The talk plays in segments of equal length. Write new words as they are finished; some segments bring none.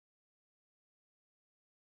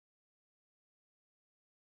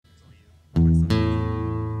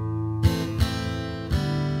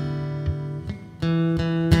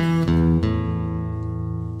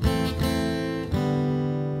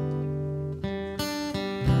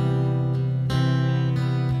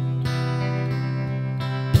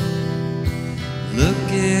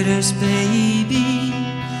us, baby,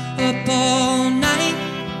 up all night,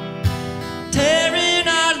 tearing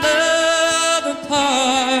our love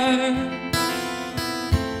apart.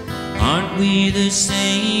 Aren't we the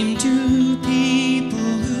same two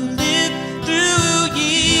people who live through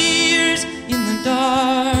years in the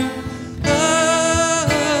dark? Oh,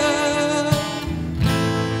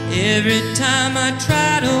 every time I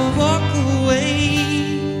try to walk away,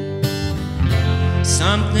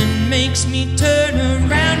 something makes me turn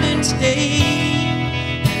around and stay.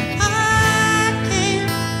 I can't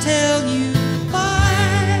tell you why.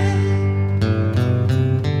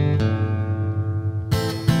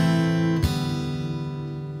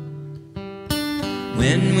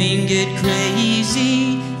 When we get crazy,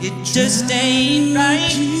 it just ain't right.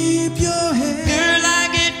 Keep your head. Girl, I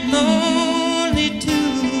get lonely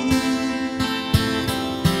too.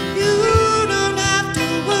 You don't have to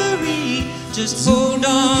worry, just hold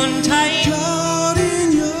on tight,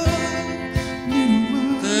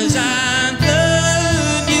 'cause I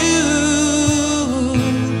love you.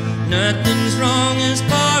 Nothing's wrong as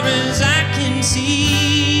far as I can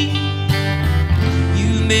see.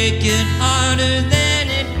 You make it harder than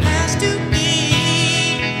it has to be.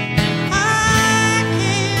 I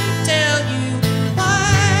can't tell you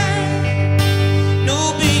why. No,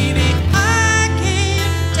 baby, I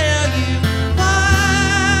can't tell you why.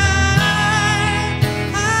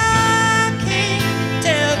 I can't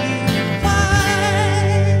tell you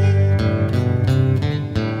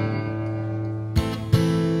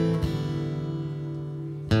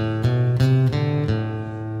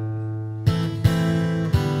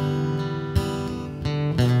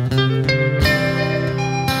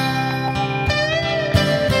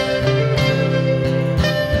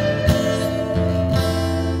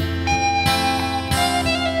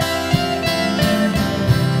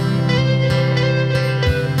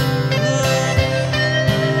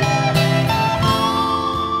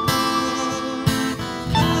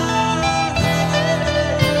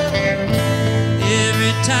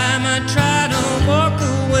time I try to walk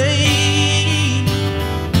away,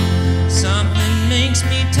 something makes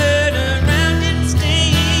me turn around and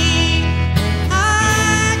stay.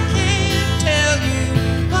 I can't tell you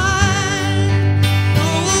why.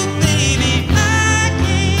 Oh, baby, I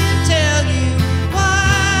can't tell you why.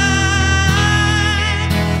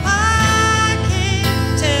 I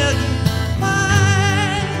can't tell you why.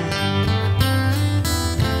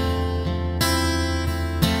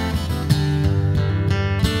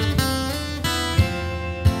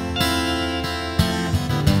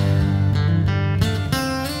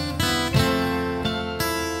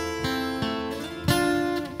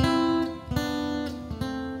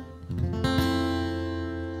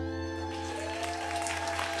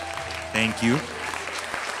 Thank you.